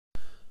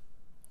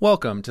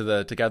Welcome to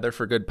the Together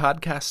for Good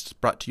podcast,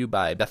 brought to you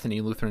by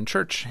Bethany Lutheran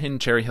Church in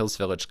Cherry Hills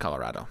Village,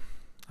 Colorado.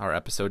 Our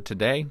episode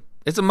today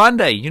is a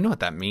Monday. You know what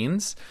that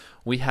means.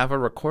 We have a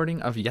recording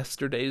of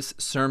yesterday's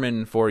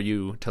sermon for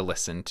you to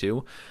listen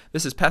to.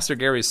 This is Pastor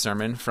Gary's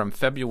sermon from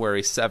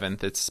February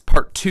 7th. It's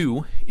part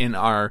 2 in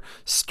our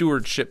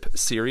stewardship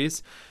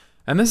series.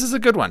 And this is a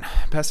good one.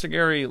 Pastor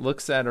Gary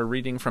looks at a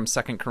reading from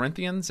 2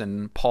 Corinthians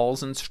and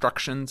Paul's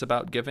instructions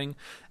about giving,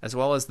 as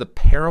well as the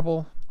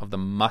parable of the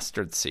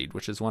mustard seed,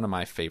 which is one of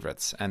my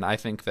favorites. And I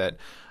think that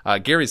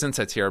Gary's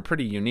insights here are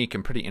pretty unique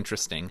and pretty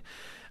interesting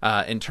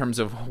in terms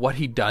of what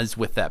he does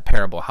with that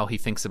parable, how he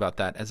thinks about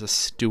that as a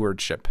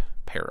stewardship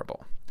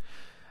parable.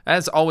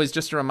 As always,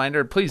 just a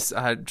reminder, please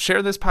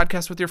share this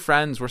podcast with your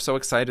friends. We're so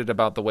excited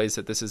about the ways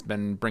that this has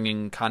been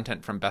bringing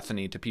content from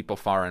Bethany to people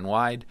far and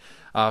wide.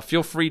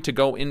 Feel free to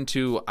go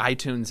into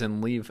iTunes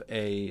and leave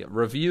a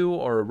review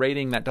or a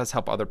rating. That does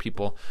help other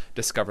people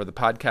discover the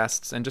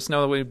podcasts. And just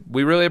know that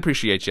we really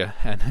appreciate you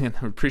and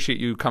appreciate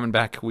you coming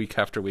back week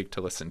after week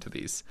to listen to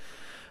these.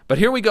 But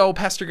here we go,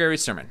 Pastor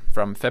Gary's sermon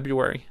from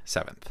February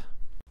 7th.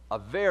 A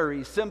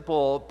very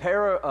simple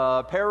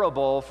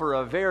parable for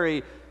a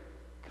very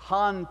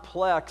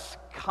complex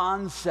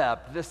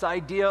concept, this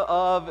idea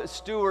of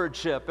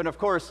stewardship. And of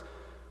course,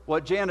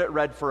 what Janet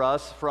read for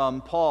us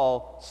from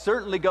Paul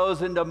certainly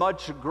goes into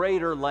much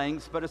greater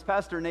lengths, but as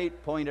Pastor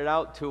Nate pointed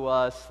out to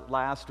us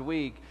last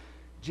week,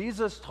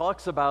 Jesus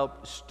talks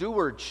about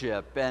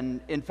stewardship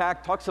and in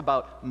fact talks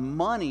about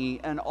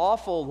money an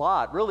awful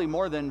lot, really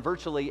more than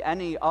virtually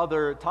any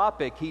other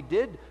topic. He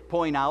did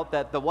point out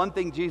that the one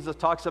thing Jesus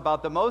talks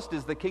about the most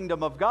is the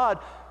kingdom of God.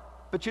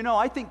 But you know,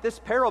 I think this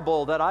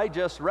parable that I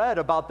just read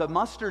about the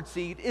mustard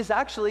seed is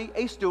actually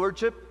a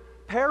stewardship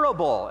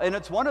parable. And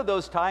it's one of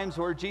those times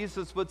where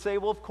Jesus would say,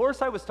 well, of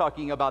course I was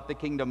talking about the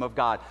kingdom of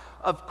God.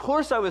 Of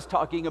course I was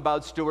talking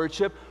about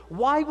stewardship.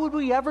 Why would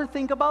we ever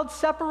think about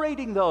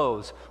separating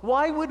those?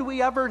 Why would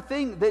we ever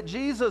think that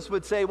Jesus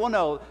would say, well,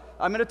 no,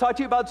 I'm going to talk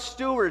to you about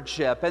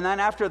stewardship, and then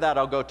after that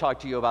I'll go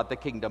talk to you about the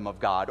kingdom of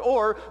God?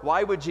 Or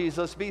why would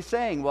Jesus be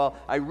saying, well,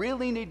 I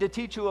really need to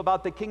teach you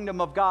about the kingdom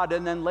of God,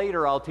 and then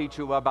later I'll teach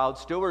you about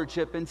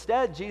stewardship?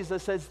 Instead,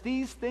 Jesus says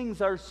these things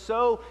are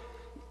so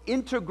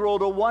integral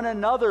to one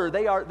another.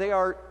 They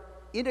are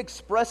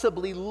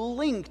inexpressibly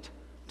linked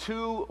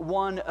to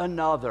one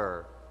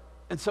another.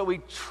 And so we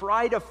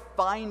try to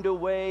find a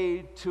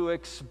way to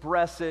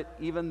express it,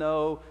 even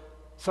though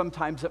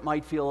sometimes it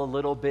might feel a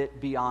little bit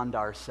beyond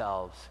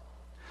ourselves.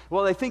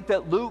 Well, I think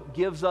that Luke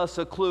gives us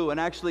a clue, and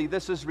actually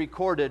this is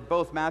recorded.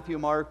 Both Matthew,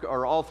 Mark,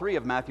 or all three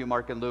of Matthew,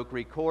 Mark, and Luke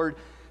record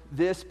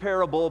this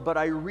parable, but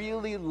I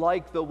really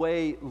like the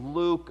way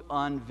Luke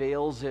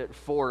unveils it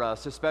for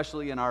us,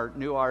 especially in our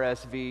new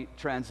RSV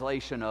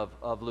translation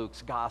of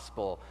Luke's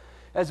gospel.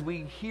 As we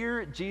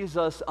hear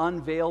Jesus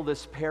unveil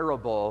this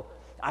parable,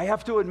 I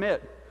have to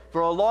admit,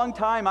 for a long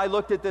time I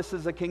looked at this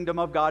as a kingdom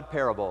of God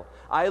parable.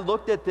 I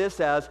looked at this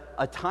as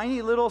a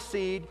tiny little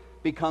seed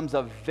becomes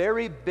a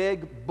very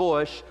big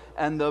bush,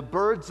 and the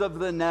birds of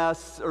the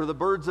nests or the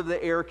birds of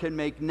the air can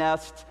make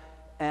nests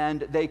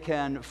and they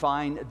can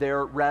find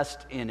their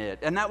rest in it.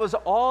 And that was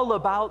all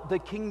about the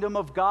kingdom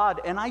of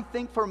God. And I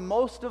think for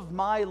most of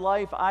my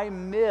life I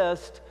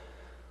missed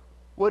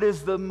what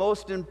is the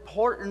most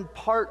important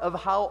part of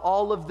how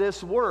all of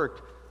this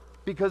worked.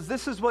 Because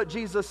this is what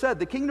Jesus said.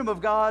 The kingdom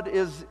of God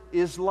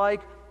is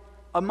like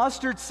a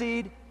mustard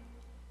seed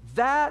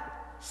that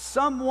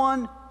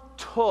someone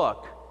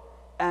took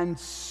and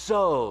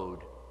sowed.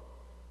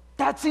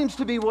 That seems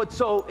to be what's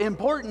so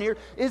important here,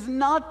 is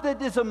not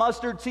that it's a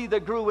mustard seed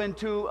that grew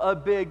into a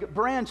big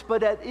branch,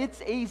 but that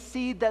it's a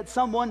seed that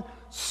someone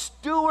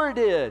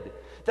stewarded,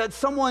 that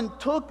someone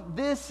took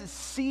this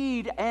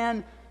seed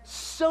and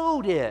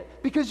sowed it.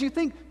 Because you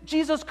think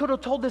Jesus could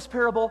have told this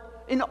parable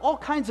in all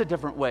kinds of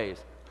different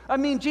ways. I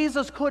mean,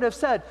 Jesus could have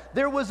said,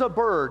 there was a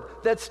bird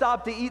that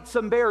stopped to eat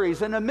some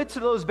berries, and amidst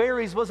those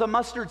berries was a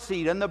mustard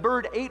seed, and the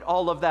bird ate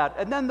all of that.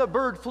 And then the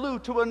bird flew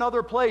to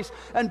another place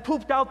and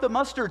pooped out the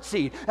mustard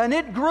seed, and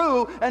it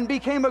grew and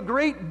became a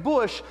great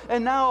bush,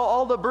 and now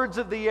all the birds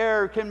of the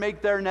air can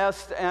make their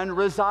nest and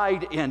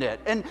reside in it.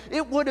 And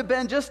it would have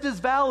been just as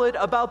valid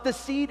about the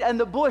seed and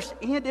the bush,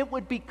 and it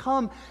would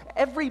become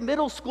every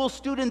middle school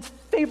student's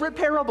favorite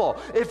parable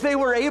if they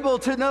were able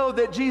to know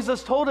that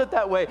Jesus told it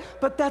that way.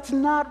 But that's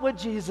not what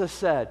Jesus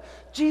said.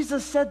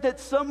 Jesus said that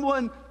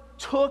someone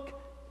took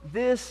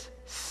this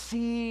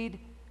seed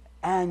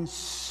and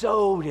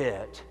sowed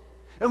it.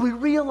 And we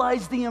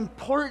realize the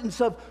importance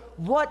of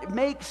what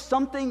makes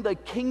something the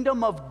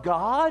kingdom of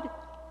God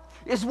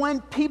is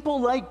when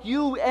people like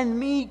you and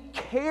me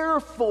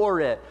care for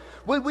it.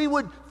 When we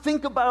would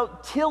think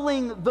about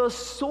tilling the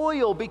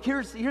soil.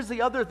 Because here's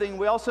the other thing.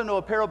 We also know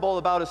a parable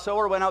about a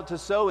sower went out to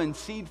sow and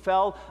seed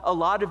fell a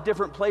lot of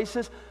different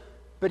places.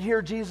 But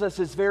here Jesus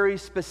is very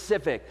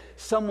specific.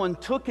 Someone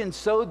took and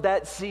sowed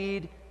that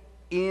seed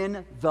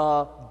in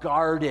the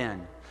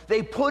garden.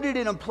 They put it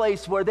in a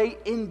place where they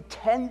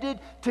intended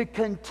to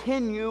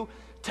continue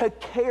to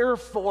care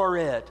for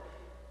it.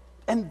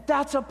 And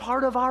that's a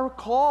part of our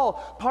call.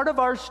 Part of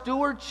our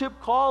stewardship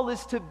call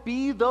is to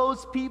be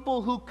those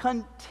people who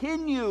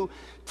continue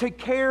to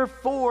care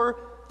for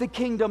the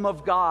kingdom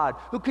of God,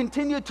 who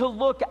continue to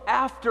look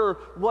after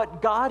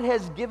what God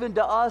has given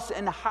to us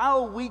and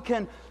how we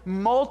can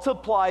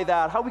multiply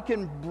that, how we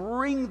can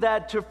bring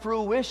that to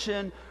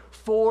fruition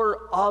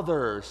for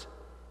others.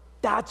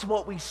 That's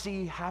what we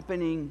see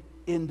happening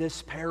in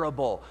this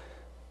parable.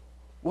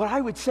 What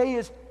I would say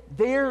is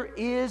there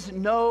is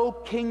no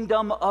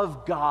kingdom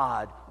of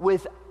God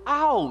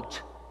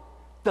without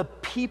the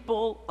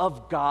people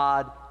of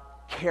God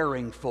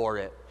caring for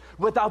it,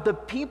 without the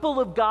people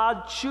of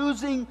God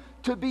choosing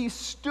to be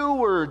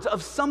stewards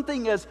of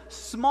something as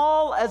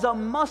small as a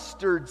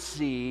mustard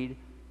seed,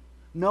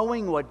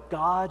 knowing what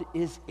God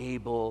is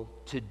able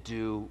to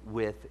do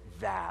with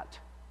that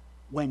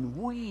when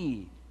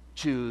we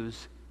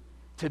choose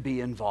to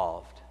be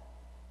involved.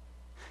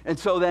 And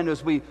so then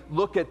as we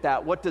look at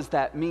that, what does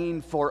that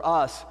mean for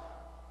us?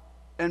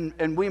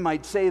 And we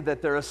might say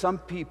that there are some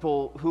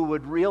people who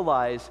would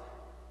realize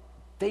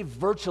they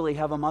virtually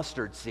have a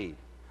mustard seed.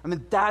 I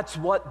mean, that's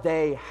what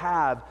they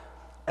have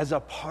as a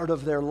part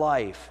of their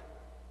life.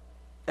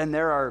 And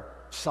there are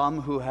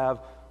some who have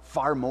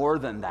far more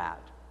than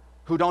that,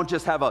 who don't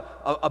just have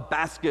a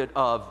basket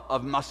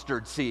of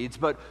mustard seeds,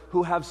 but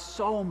who have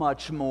so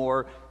much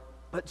more,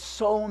 but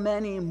so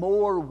many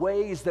more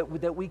ways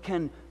that we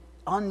can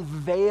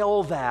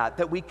unveil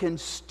that we can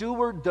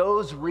steward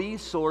those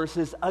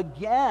resources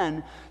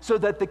again so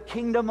that the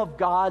kingdom of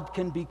God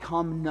can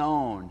become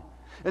known.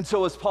 And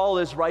so as Paul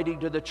is writing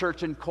to the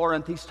church in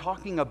Corinth, he's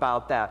talking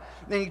about that.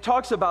 And he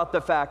talks about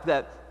the fact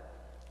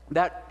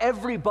that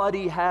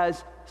everybody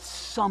has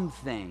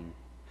something.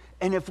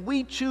 And if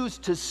we choose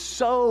to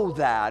sow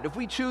that, if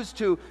we choose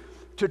to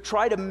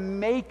try to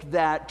make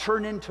that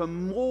turn into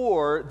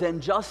more than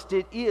just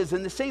it is,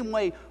 in the same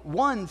way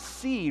one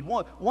seed,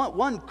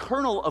 one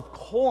kernel of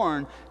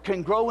corn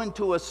can grow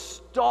into a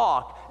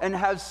stalk and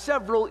have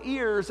several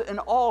ears and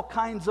all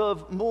kinds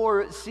of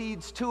more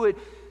seeds to it,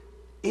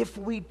 if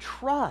we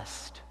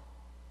trust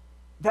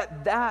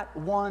that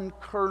one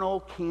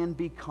kernel can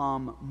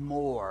become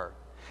more.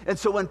 And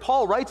so when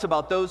Paul writes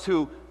about those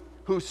who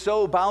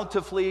sow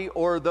bountifully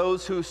or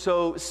those who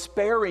sow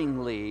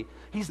sparingly,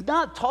 he's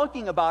not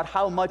talking about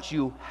how much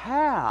you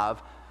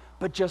have,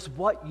 but just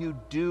what you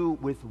do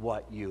with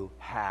what you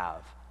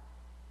have.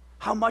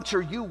 How much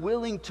are you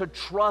willing to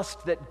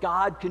trust that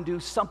God can do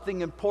something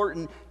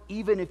important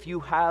even if you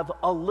have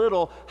a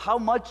little? How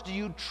much do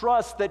you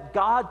trust that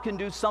God can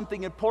do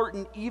something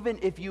important even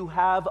if you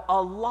have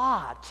a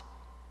lot?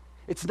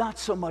 It's not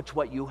so much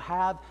what you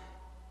have,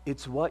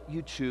 it's what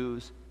you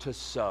choose to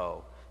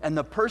sow. And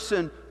the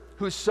person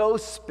who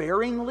sows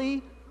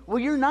sparingly, well,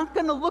 you're not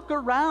going to look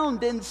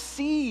around and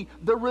see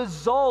the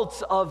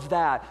results of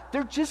that.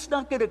 They're just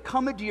not going to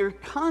come into your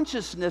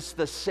consciousness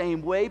the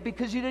same way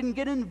because you didn't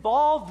get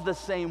involved the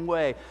same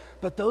way.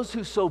 But those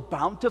who sow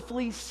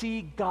bountifully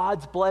see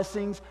God's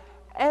blessings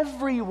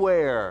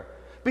everywhere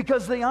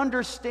because they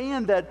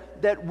understand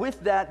that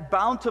with that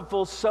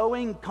bountiful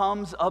sowing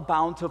comes a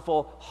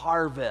bountiful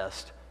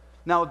harvest.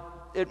 Now,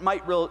 it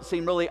might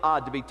seem really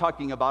odd to be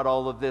talking about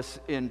all of this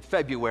in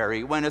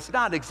February when it's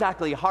not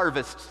exactly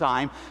harvest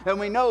time. And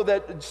we know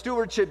that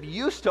stewardship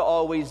used to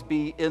always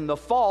be in the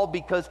fall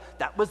because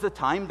that was the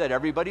time that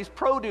everybody's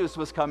produce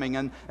was coming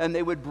and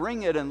they would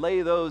bring it and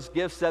lay those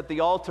gifts at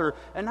the altar.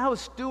 And now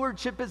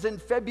stewardship is in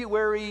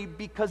February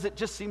because it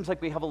just seems like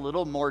we have a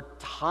little more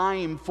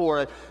time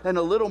for it and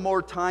a little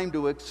more time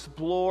to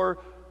explore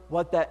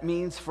what that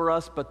means for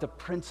us, but the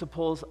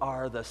principles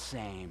are the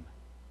same.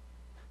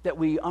 That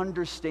we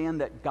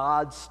understand that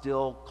God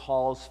still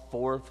calls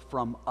forth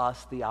from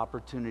us the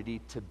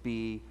opportunity to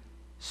be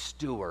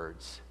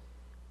stewards.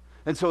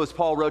 And so as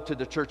Paul wrote to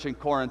the church in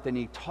Corinth and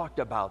he talked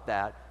about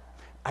that,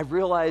 I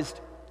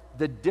realized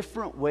the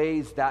different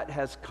ways that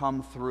has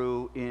come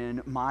through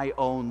in my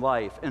own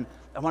life. And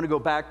I want to go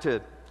back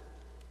to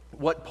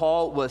what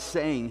Paul was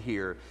saying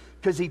here,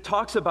 because he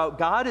talks about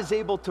God is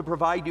able to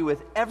provide you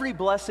with every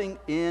blessing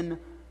in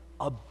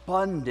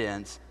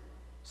abundance,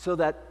 so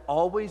that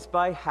always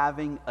by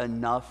having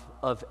enough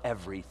of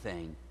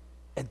everything.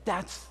 And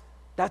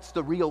that's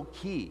the real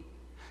key.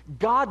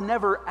 God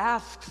never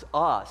asks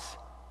us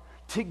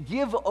to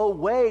give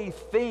away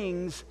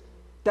things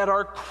that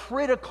are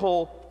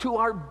critical to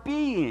our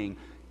being.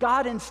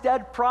 God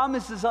instead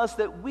promises us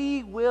that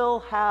we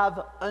will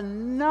have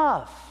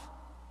enough.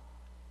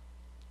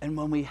 And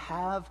when we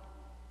have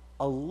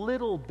a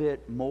little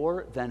bit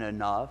more than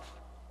enough,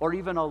 or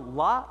even a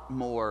lot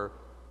more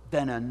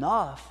than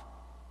enough,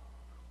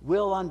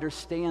 we'll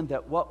understand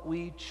that what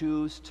we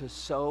choose to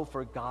sow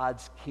for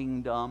God's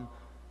kingdom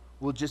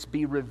will just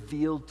be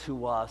revealed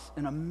to us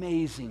in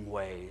amazing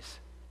ways.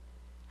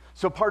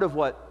 So part of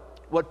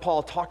what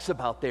Paul talks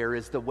about there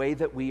is the way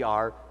that we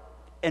are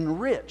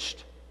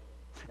enriched.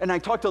 And I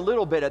talked a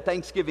little bit at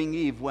Thanksgiving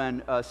Eve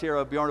when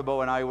Sierra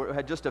Bjornabo and I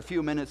had just a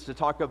few minutes to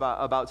talk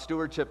about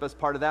stewardship as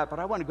part of that, but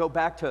I want to go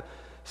back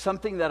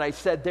something that I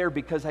said there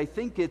because I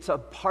think it's a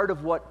part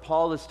of what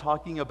Paul is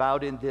talking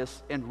about in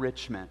this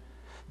enrichment.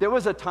 There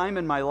was a time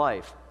in my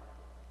life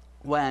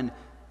when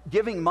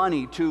giving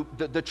money to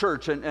the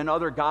church and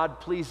other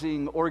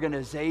God-pleasing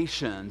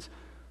organizations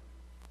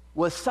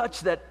was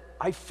such that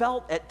I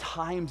felt at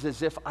times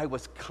as if I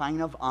was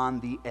kind of on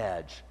the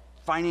edge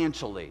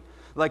financially.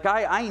 Like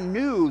I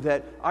knew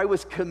that I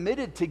was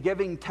committed to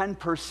giving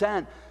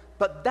 10%,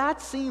 but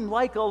that seemed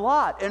like a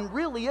lot. And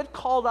really, it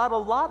called out a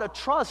lot of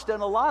trust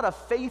and a lot of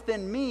faith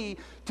in me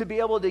to be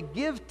able to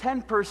give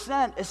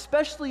 10%,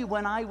 especially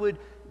when I would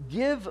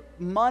give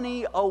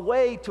money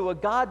away to a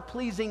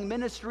God-pleasing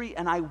ministry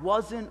and I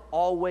wasn't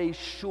always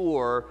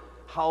sure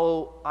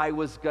how I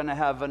was going to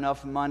have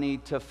enough money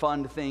to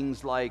fund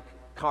things like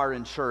car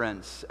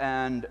insurance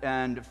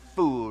and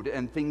food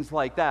and things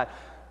like that.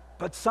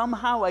 But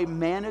somehow I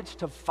managed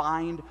to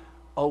find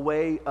a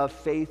way of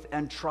faith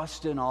and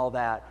trust in all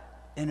that.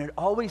 And it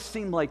always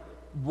seemed like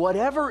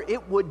whatever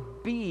it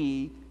would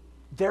be,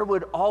 there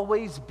would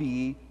always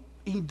be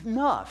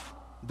enough.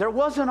 There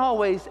wasn't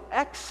always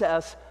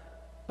excess,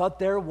 but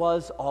there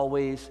was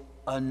always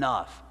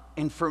enough.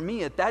 And for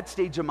me, at that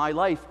stage of my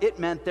life, it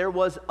meant there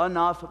was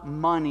enough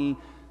money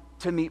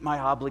to meet my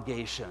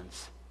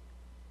obligations.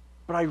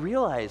 But I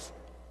realized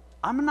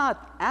I'm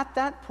not at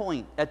that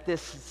point at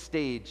this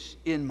stage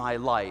in my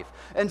life.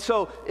 And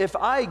so if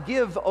I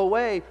give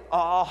away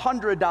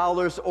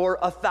 $100 or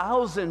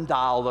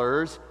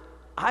 $1,000,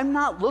 I'm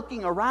not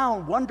looking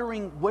around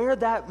wondering where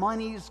that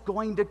money's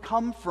going to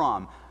come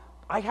from.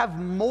 I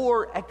have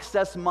more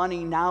excess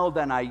money now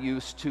than I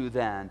used to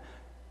then.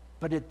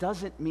 But it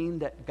doesn't mean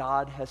that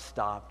God has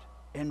stopped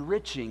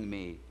enriching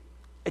me.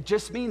 It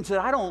just means that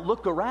I don't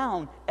look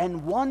around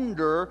and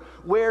wonder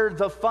where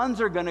the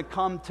funds are going to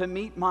come to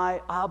meet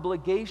my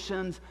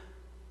obligations.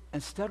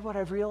 Instead, what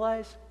I've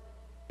realized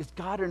is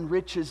God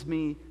enriches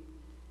me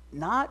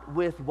not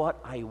with what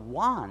I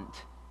want,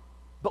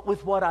 but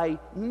with what I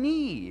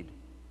need.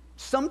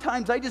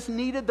 Sometimes I just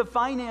needed the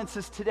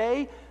finances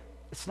today.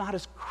 It's not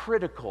as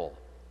critical.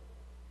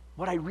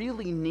 What I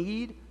really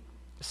need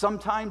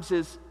sometimes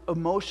is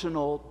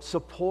emotional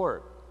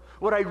support.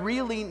 What I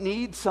really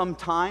need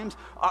sometimes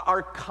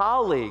are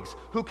colleagues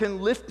who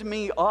can lift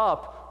me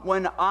up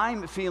when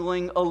I'm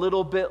feeling a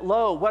little bit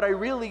low. What I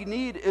really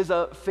need is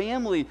a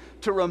family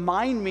to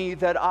remind me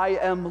that I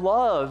am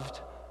loved.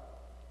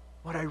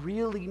 What I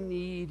really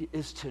need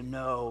is to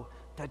know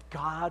that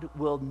God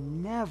will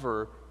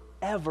never,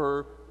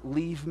 ever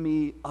leave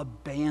me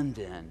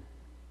abandoned.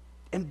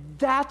 And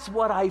that's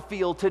what I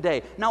feel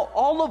today. Now,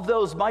 all of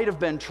those might have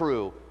been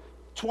true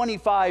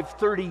 25,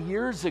 30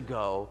 years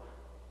ago,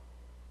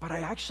 but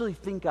I actually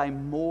think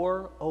I'm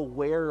more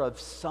aware of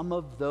some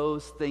of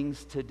those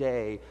things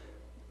today,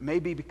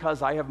 maybe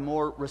because I have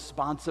more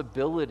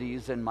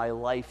responsibilities in my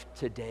life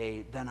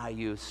today than I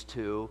used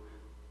to.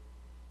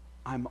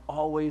 I'm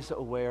always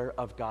aware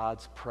of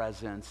God's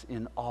presence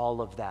in all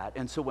of that.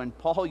 And so when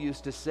Paul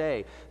used to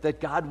say that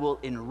God will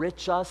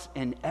enrich us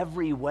in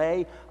every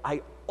way,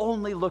 I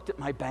only looked at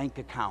my bank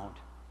account.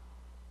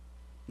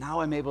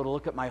 Now I'm able to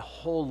look at my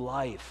whole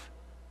life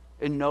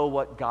and know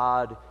what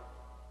God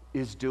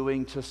is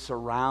doing to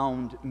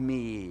surround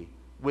me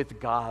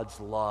with God's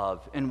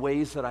love in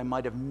ways that I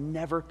might have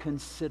never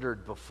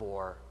considered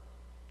before.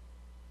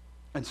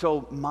 And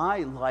so my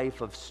life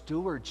of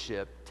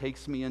stewardship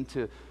takes me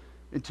into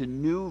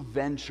new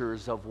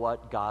ventures of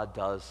what God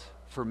does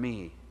for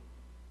me.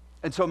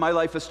 And so my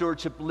life of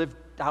stewardship lived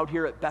out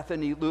here at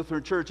Bethany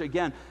Lutheran Church.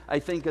 Again, I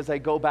think as I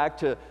go back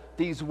to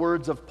these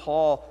words of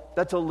Paul,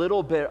 that's a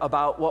little bit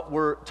about what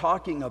we're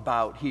talking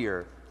about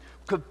here.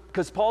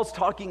 Because Paul's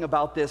talking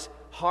about this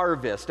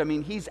harvest. I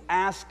mean, he's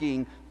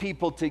asking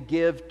people to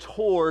give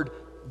toward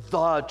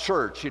the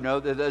church. You know,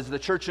 as the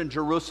church in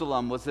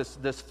Jerusalem was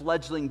this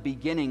fledgling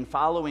beginning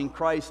following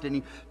Christ, and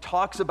he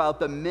talks about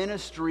the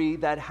ministry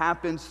that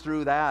happens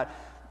through that.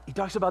 He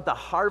talks about the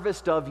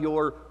harvest of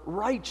your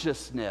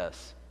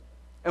righteousness.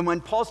 And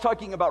when Paul's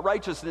talking about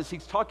righteousness,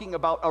 he's talking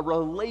about a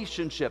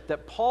relationship.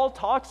 That Paul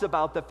talks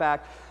about the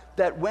fact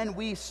that when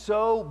we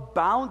sow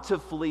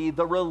bountifully,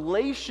 the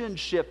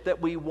relationship that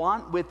we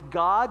want with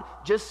God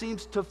just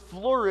seems to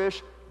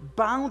flourish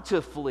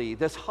bountifully.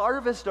 This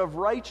harvest of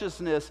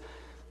righteousness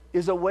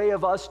is a way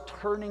of us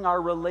turning our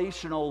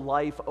relational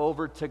life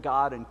over to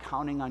God and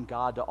counting on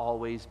God to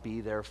always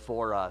be there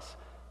for us.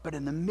 But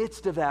in the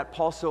midst of that,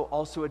 Paul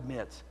also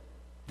admits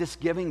this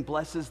giving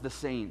blesses the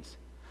saints.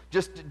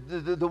 Just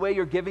the way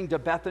you're giving to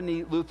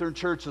Bethany Lutheran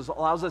Church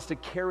allows us to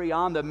carry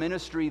on the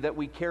ministry that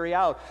we carry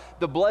out.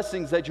 The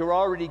blessings that you're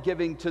already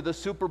giving to the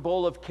Super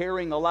Bowl of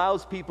Caring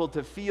allows people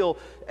to feel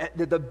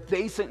the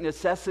basic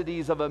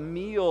necessities of a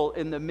meal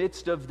in the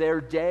midst of their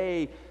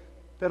day.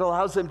 That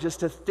allows them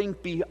just to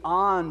think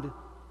beyond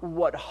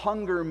what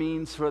hunger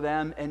means for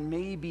them and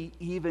maybe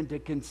even to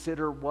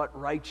consider what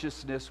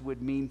righteousness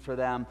would mean for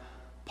them.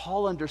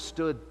 Paul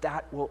understood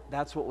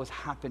that's what was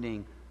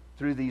happening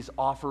through these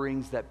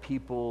offerings that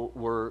people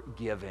were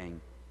giving.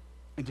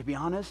 And to be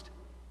honest,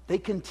 they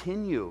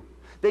continue.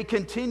 They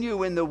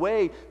continue in the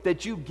way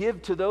that you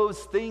give to those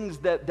things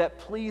that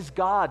please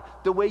God,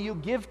 the way you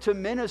give to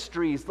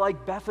ministries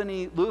like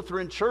Bethany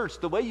Lutheran Church,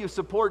 the way you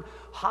support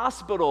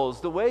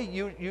hospitals, the way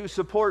you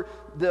support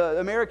the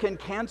American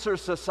Cancer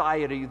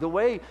Society, the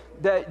way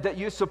that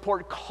you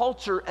support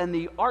culture and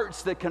the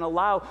arts that can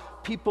allow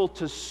people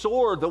to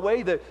soar, the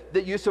way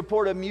that you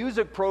support a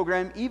music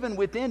program even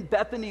within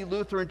Bethany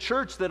Lutheran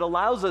Church that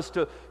allows us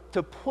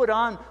to put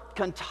on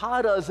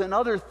cantatas and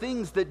other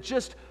things that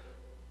just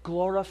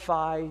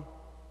glorify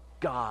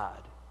God.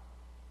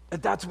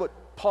 And that's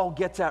what Paul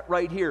gets at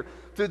right here.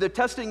 Through the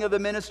testing of the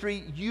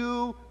ministry,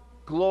 you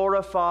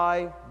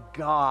glorify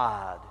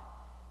God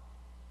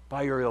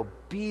by your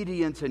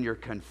obedience and your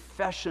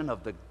confession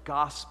of the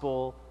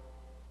gospel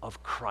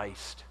of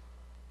Christ.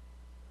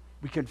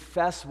 We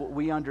confess what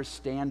we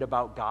understand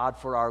about God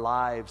for our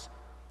lives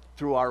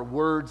through our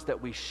words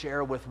that we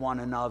share with one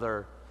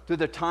another, through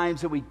the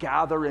times that we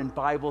gather in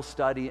Bible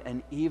study,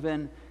 and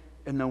even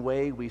in the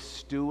way we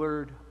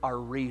steward our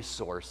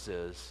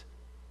resources.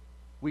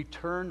 We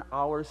turn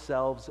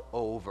ourselves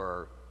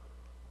over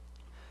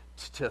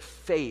to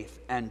faith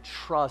and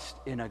trust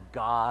in a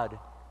God.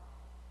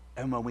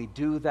 And when we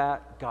do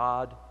that,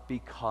 God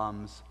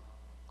becomes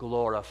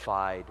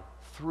glorified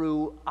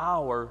through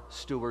our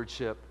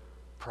stewardship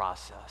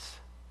process.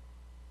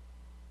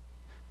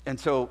 And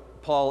so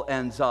Paul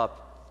ends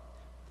up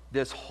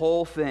this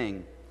whole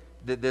thing,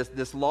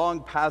 this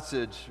long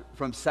passage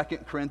from 2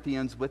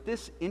 Corinthians with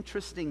this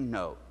interesting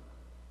note.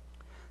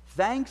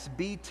 Thanks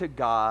be to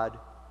God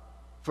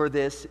for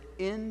this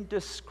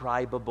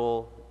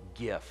indescribable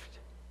gift.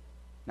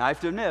 Now I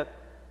have to admit,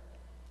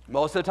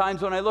 most of the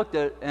times when I looked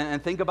at it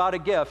and think about a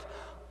gift,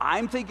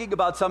 I'm thinking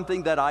about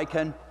something that I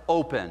can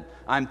open.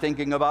 I'm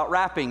thinking about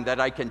wrapping that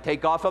I can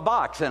take off a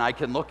box and I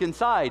can look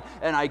inside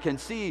and I can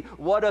see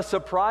what a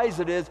surprise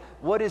it is.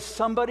 What is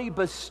somebody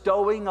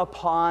bestowing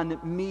upon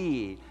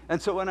me?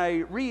 And so when I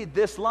read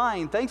this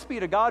line, thanks be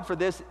to God for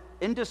this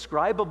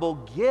indescribable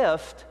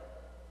gift,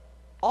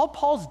 all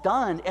Paul's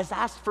done is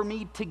asked for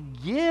me to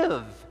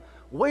give.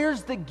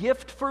 Where's the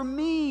gift for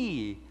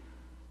me?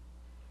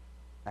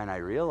 And I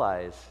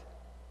realize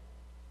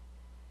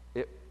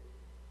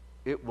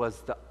it was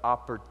the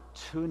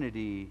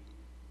opportunity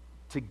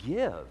to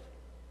give.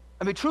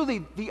 I mean,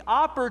 truly, the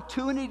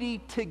opportunity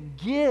to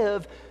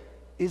give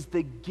is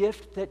the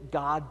gift that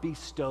God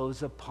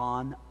bestows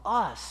upon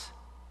us.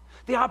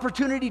 The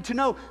opportunity to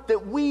know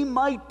that we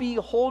might be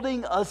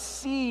holding a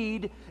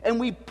seed and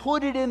we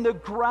put it in the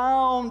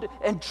ground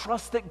and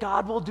trust that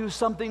God will do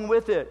something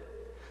with it.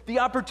 The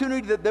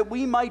opportunity that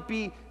we might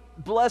be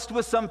blessed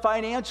with some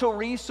financial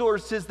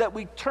resources that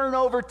we turn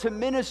over to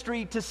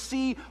ministry to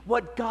see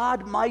what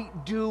God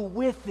might do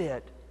with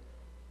it.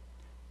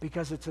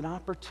 Because it's an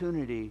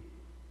opportunity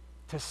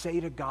to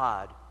say to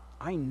God,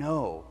 I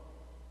know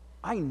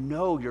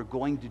you're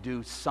going to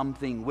do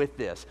something with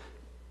this.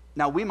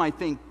 Now we might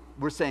think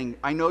we're saying,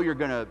 I know you're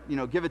going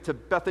to, give it to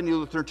Bethany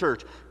Lutheran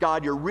Church.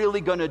 God, you're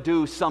really going to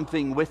do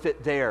something with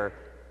it there.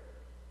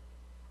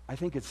 I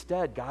think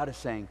instead God is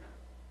saying,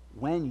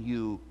 when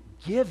you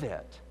give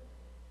it,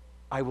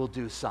 I will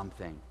do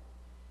something.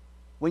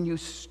 When you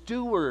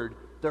steward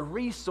the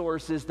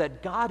resources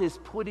that God has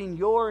put in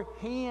your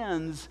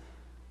hands,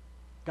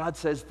 God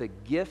says the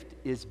gift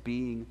is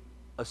being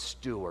a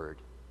steward.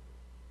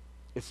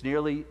 It's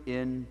nearly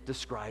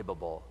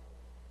indescribable.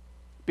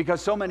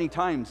 Because so many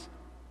times,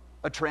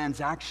 a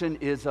transaction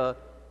is a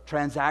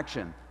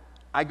transaction.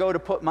 I go to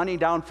put money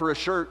down for a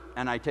shirt,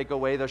 and I take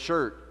away the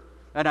shirt.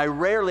 And I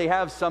rarely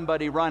have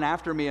somebody run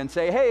after me and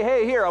say,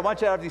 hey, here, I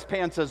want you to have these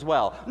pants as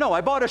well. No, I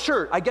bought a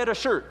shirt. I get a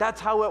shirt.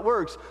 That's how it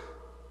works.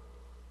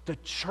 The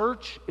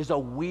church is a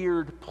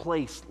weird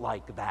place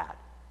like that.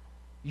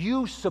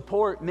 You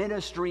support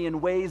ministry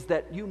in ways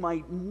that you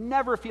might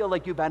never feel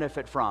like you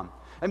benefit from.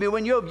 I mean,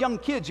 when you have young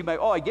kids, you might,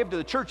 I give to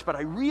the church, but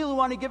I really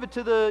want to give it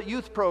to the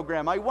youth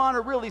program. I want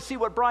to really see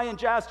what Brian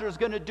Jaster is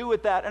going to do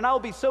with that, and I'll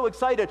be so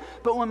excited.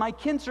 But when my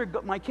kids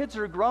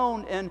are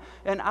grown and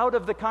out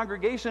of the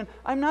congregation,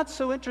 I'm not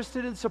so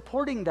interested in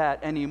supporting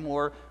that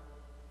anymore.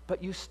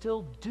 But you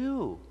still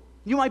do.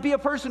 You might be a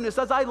person who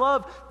says, I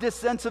love this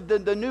sense of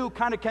the new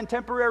kind of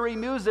contemporary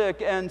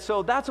music, and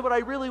so that's what I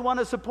really want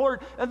to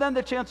support. And then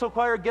the chancel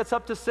choir gets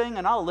up to sing,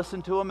 and I'll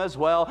listen to them as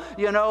well,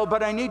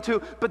 but I need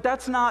to. But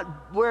that's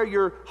not where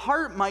your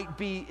heart might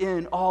be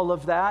in all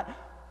of that.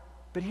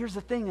 But here's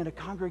the thing, in a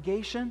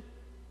congregation,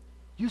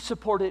 you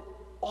support it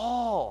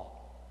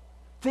all.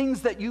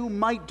 Things that you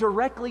might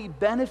directly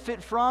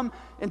benefit from,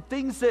 and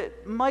things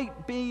that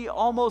might be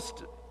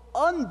almost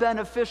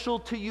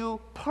unbeneficial to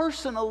you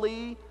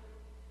personally,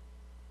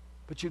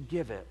 but you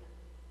give it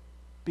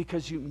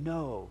because you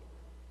know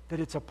that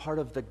it's a part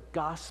of the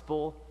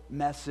gospel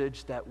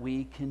message that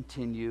we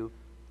continue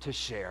to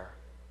share.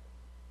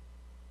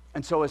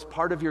 And so as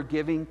part of your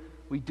giving,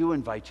 we do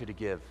invite you to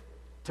give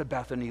to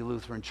Bethany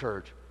Lutheran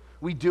Church.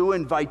 We do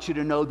invite you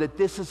to know that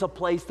this is a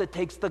place that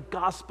takes the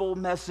gospel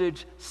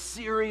message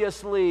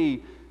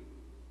seriously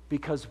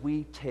because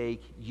we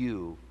take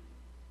you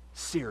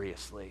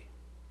seriously.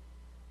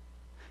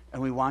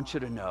 And we want you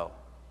to know,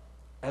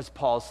 as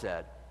Paul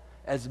said,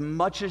 as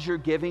much as your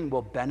giving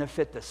will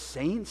benefit the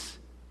saints,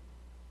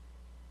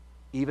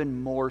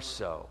 even more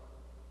so,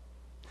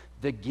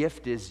 the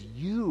gift is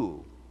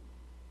you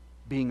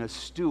being a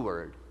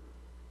steward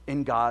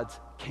in God's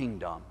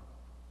kingdom.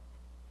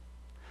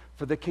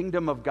 For the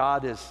kingdom of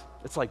God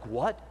it's like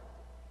what?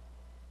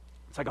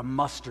 It's like a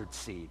mustard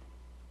seed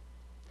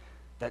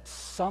that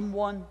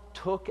someone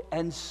took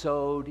and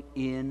sowed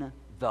in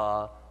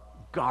the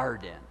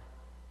garden.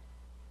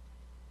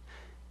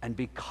 And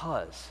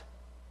because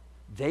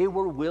they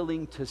were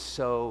willing to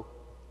sow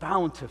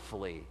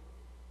bountifully,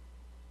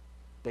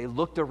 they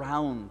looked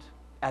around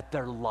at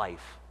their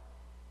life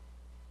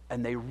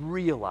and they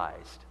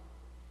realized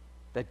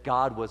that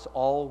God was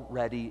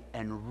already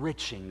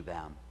enriching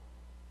them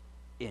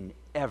in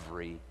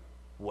every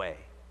way.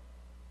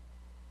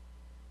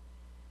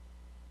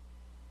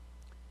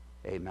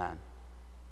 Amen.